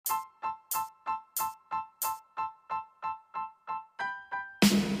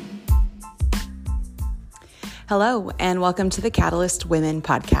Hello, and welcome to the Catalyst Women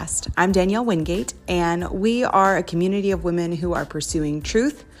podcast. I'm Danielle Wingate, and we are a community of women who are pursuing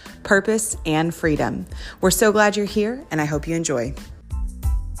truth, purpose, and freedom. We're so glad you're here, and I hope you enjoy.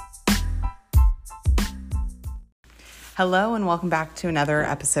 Hello, and welcome back to another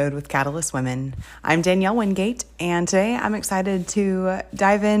episode with Catalyst Women. I'm Danielle Wingate, and today I'm excited to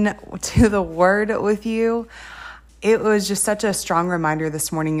dive in to the Word with you. It was just such a strong reminder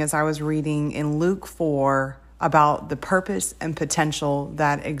this morning as I was reading in Luke 4 about the purpose and potential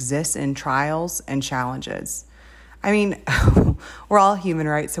that exists in trials and challenges. I mean, we're all human,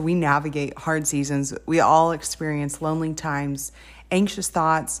 right? So we navigate hard seasons. We all experience lonely times, anxious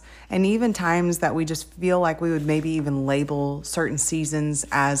thoughts, and even times that we just feel like we would maybe even label certain seasons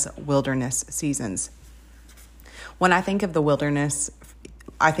as wilderness seasons. When I think of the wilderness,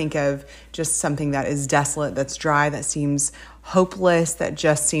 I think of just something that is desolate, that's dry, that seems hopeless, that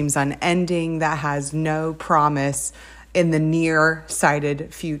just seems unending, that has no promise in the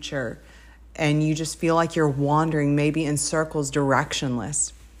near-sighted future. And you just feel like you're wandering maybe in circles,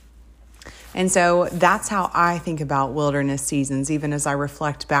 directionless. And so that's how I think about wilderness seasons, even as I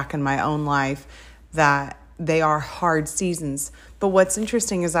reflect back in my own life, that they are hard seasons. But what's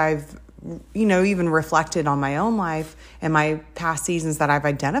interesting is I've even reflected on my own life and my past seasons that I've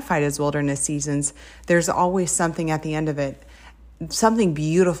identified as wilderness seasons. There's always something at the end of it, something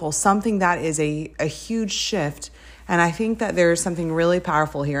beautiful, something that is a huge shift. And I think that there's something really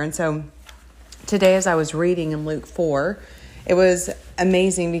powerful here. And so today, as I was reading in Luke 4, it was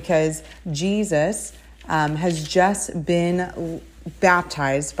amazing because Jesus has just been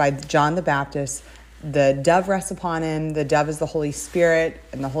baptized by John the Baptist. The dove rests upon him. The dove is the Holy Spirit,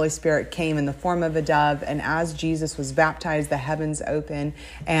 and the Holy Spirit came in the form of a dove. And as Jesus was baptized, the heavens open,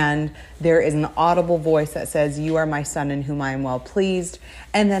 and there is an audible voice that says, "You are my son in whom I am well pleased."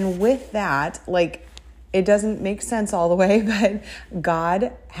 And then with that, it doesn't make sense all the way, but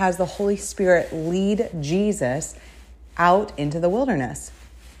God has the Holy Spirit lead Jesus out into the wilderness.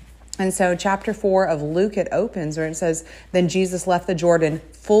 And so chapter 4 of Luke, it opens where it says, "Then Jesus left the Jordan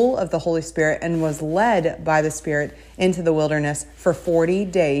full of the Holy Spirit and was led by the Spirit into the wilderness for 40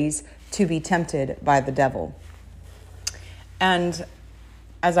 days to be tempted by the devil." And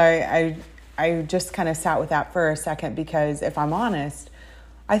as I just kind of sat with that for a second, because if I'm honest,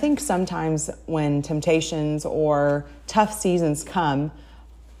 I think sometimes when temptations or tough seasons come,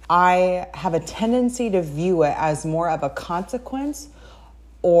 I have a tendency to view it as more of a consequence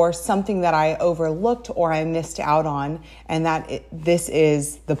or something that I overlooked or I missed out on, and that this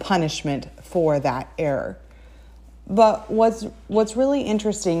is the punishment for that error. But what's really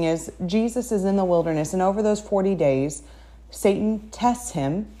interesting is Jesus is in the wilderness, and over those 40 days, Satan tempts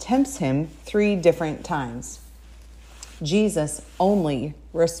him 3 different times. Jesus only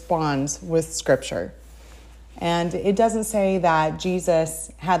responds with scripture. And it doesn't say that Jesus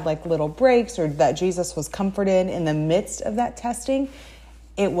had little breaks or that Jesus was comforted in the midst of that testing.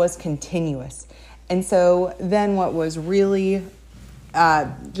 It was continuous. And so then what was really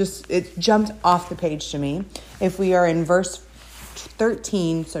it jumped off the page to me. If we are in verse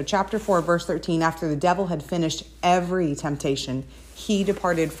 13, so chapter 4, verse 13, after the devil had finished every temptation, he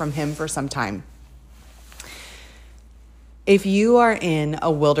departed from him for some time. If you are in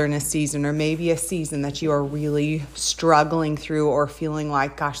a wilderness season, or maybe a season that you are really struggling through or feeling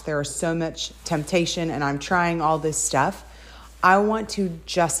like, gosh, there is so much temptation and I'm trying all this stuff, I want to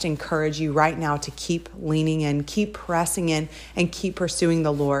just encourage you right now to keep leaning in, keep pressing in, and keep pursuing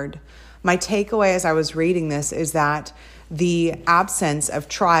the Lord. My takeaway as I was reading this is that the absence of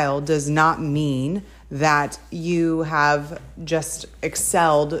trial does not mean that you have just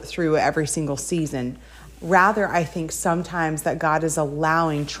excelled through every single season. Rather, I think sometimes that God is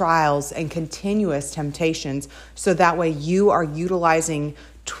allowing trials and continuous temptations so that way you are utilizing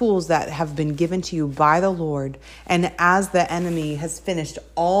tools that have been given to you by the Lord. And as the enemy has finished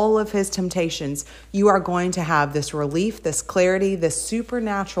all of his temptations, you are going to have this relief, this clarity, this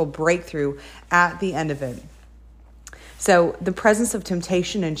supernatural breakthrough at the end of it. So the presence of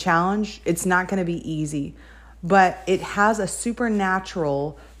temptation and challenge, it's not going to be easy, but it has a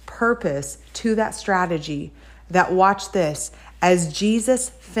supernatural purpose to that strategy. That, watch this, as Jesus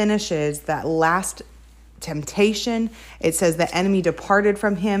finishes that last temptation, it says the enemy departed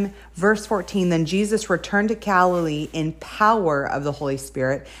from him. Verse 14, then Jesus returned to Galilee in power of the Holy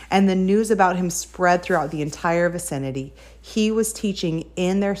Spirit, and the news about him spread throughout the entire vicinity. He was teaching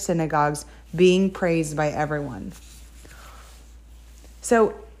in their synagogues, being praised by everyone.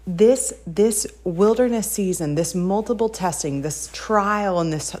 So this wilderness season, this multiple testing, this trial,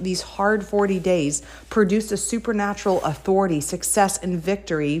 and these hard 40 days produced a supernatural authority, success, and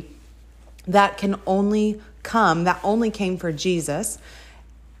victory that only came for Jesus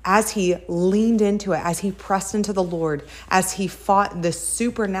as he leaned into it, as he pressed into the Lord, as he fought the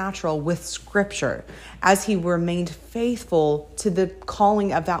supernatural with Scripture, as he remained faithful to the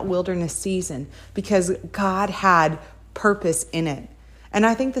calling of that wilderness season, because God had purpose in it. And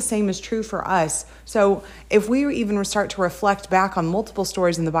I think the same is true for us. So if we even start to reflect back on multiple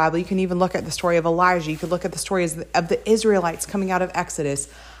stories in the Bible, you can even look at the story of Elijah. You could look at the stories of the Israelites coming out of Exodus.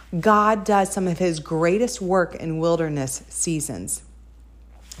 God does some of his greatest work in wilderness seasons.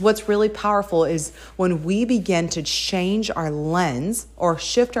 What's really powerful is when we begin to change our lens or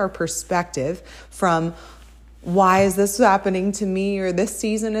shift our perspective from why is this happening to me, or this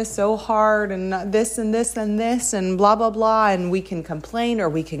season is so hard, and this and this and this and blah, blah, blah, and we can complain or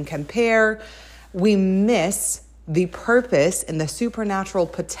we can compare. We miss the purpose and the supernatural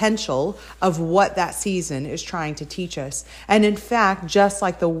potential of what that season is trying to teach us. And in fact, just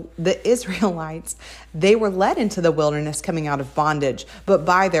like the Israelites, they were led into the wilderness coming out of bondage, but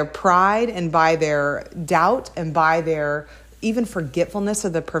by their pride and by their doubt and by their even forgetfulness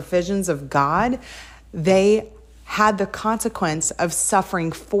of the provisions of God, they had the consequence of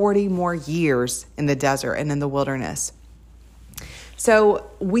suffering 40 more years in the desert and in the wilderness. So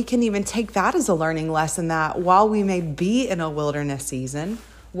we can even take that as a learning lesson, that while we may be in a wilderness season,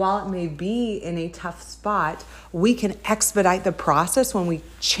 while it may be in a tough spot, we can expedite the process when we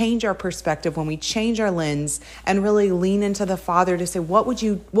change our perspective, when we change our lens and really lean into the Father to say, what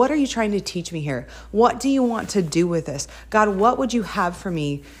are you trying to teach me here? What do you want to do with this? God, what would you have for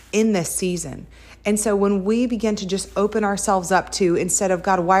me in this season? And so when we begin to just open ourselves up to, instead of,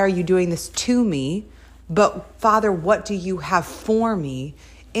 God, why are you doing this to me? But Father, what do you have for me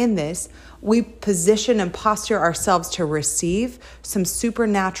in this? We position and posture ourselves to receive some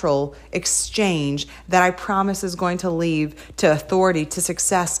supernatural exchange that I promise is going to lead to authority, to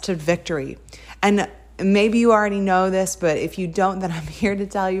success, to victory. And maybe you already know this, but if you don't, then I'm here to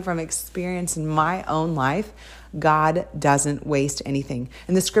tell you from experience in my own life, God doesn't waste anything.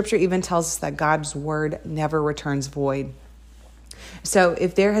 And the scripture even tells us that God's word never returns void. So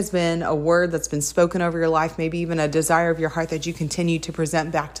if there has been a word that's been spoken over your life, maybe even a desire of your heart that you continue to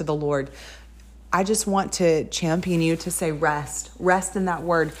present back to the Lord, I just want to champion you to say rest in that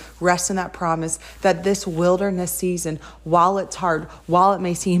word, rest in that promise, that this wilderness season, while it's hard, while it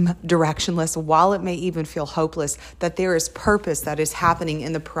may seem directionless, while it may even feel hopeless, that there is purpose that is happening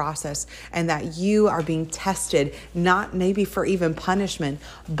in the process, and that you are being tested, not maybe for even punishment,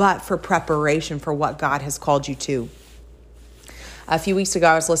 but for preparation for what God has called you to. A few weeks ago,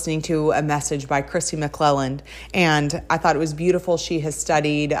 I was listening to a message by Christy McClelland, and I thought it was beautiful. She has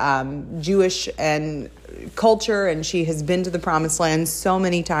studied Jewish and culture, and she has been to the Promised Land so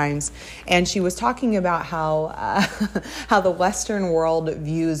many times. And she was talking about how the Western world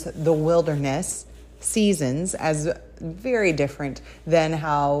views the wilderness seasons as very different than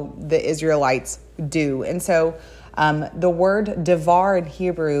how the Israelites do. And so the word devar in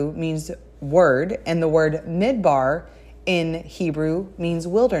Hebrew means word, and the word midbar in Hebrew means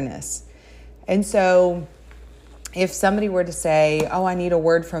wilderness. And so if somebody were to say, oh, I need a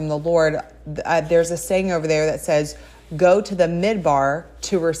word from the Lord, there's a saying over there that says, go to the midbar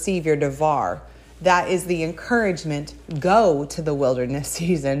to receive your devar. That is the encouragement. Go to the wilderness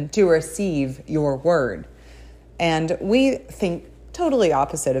season to receive your word. And we think totally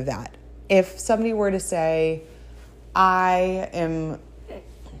opposite of that. If somebody were to say,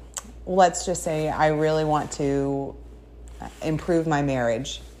 let's just say I really want to improve my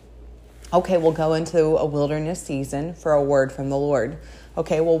marriage. Okay, we'll go into a wilderness season for a word from the Lord.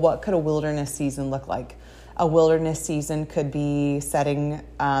 Okay, well, what could a wilderness season look like? A wilderness season could be setting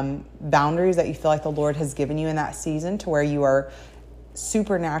boundaries that you feel like the Lord has given you in that season, to where you are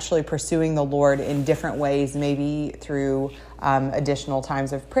supernaturally pursuing the Lord in different ways, maybe through additional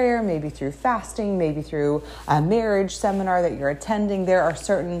times of prayer, maybe through fasting, maybe through a marriage seminar that you're attending. There are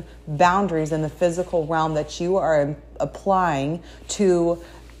certain boundaries in the physical realm that you are applying to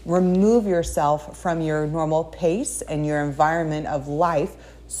remove yourself from your normal pace and your environment of life,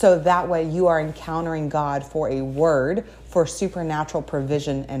 so that way you are encountering God for a word for supernatural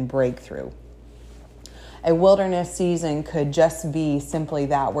provision and breakthrough. A wilderness season could just be simply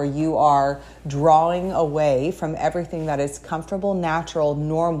that, where you are drawing away from everything that is comfortable, natural,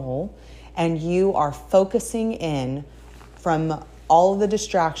 normal, and you are focusing in from all of the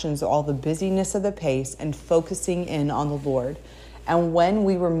distractions, all the busyness of the pace, and focusing in on the Lord. And when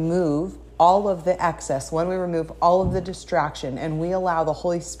we remove all of the excess, when we remove all of the distraction, and we allow the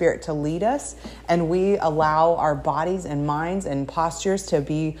Holy Spirit to lead us, and we allow our bodies and minds and postures to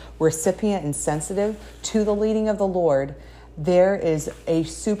be recipient and sensitive to the leading of the Lord, there is a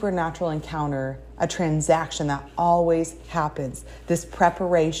supernatural encounter, a transaction that always happens. This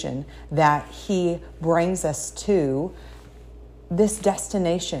preparation that he brings us to, this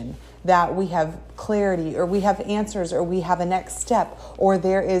destination, that we have clarity, or we have answers, or we have a next step, or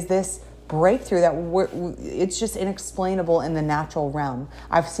there is this breakthrough that it's just inexplainable in the natural realm.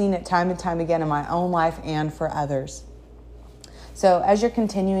 I've seen it time and time again in my own life and for others. So as you're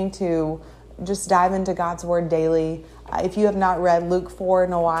continuing to just dive into God's Word daily, if you have not read Luke 4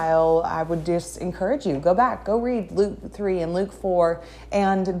 in a while, I would just encourage you, go back, go read Luke 3 and Luke 4,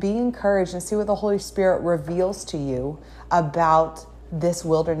 and be encouraged and see what the Holy Spirit reveals to you about this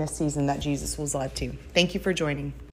wilderness season that Jesus was led to. Thank you for joining.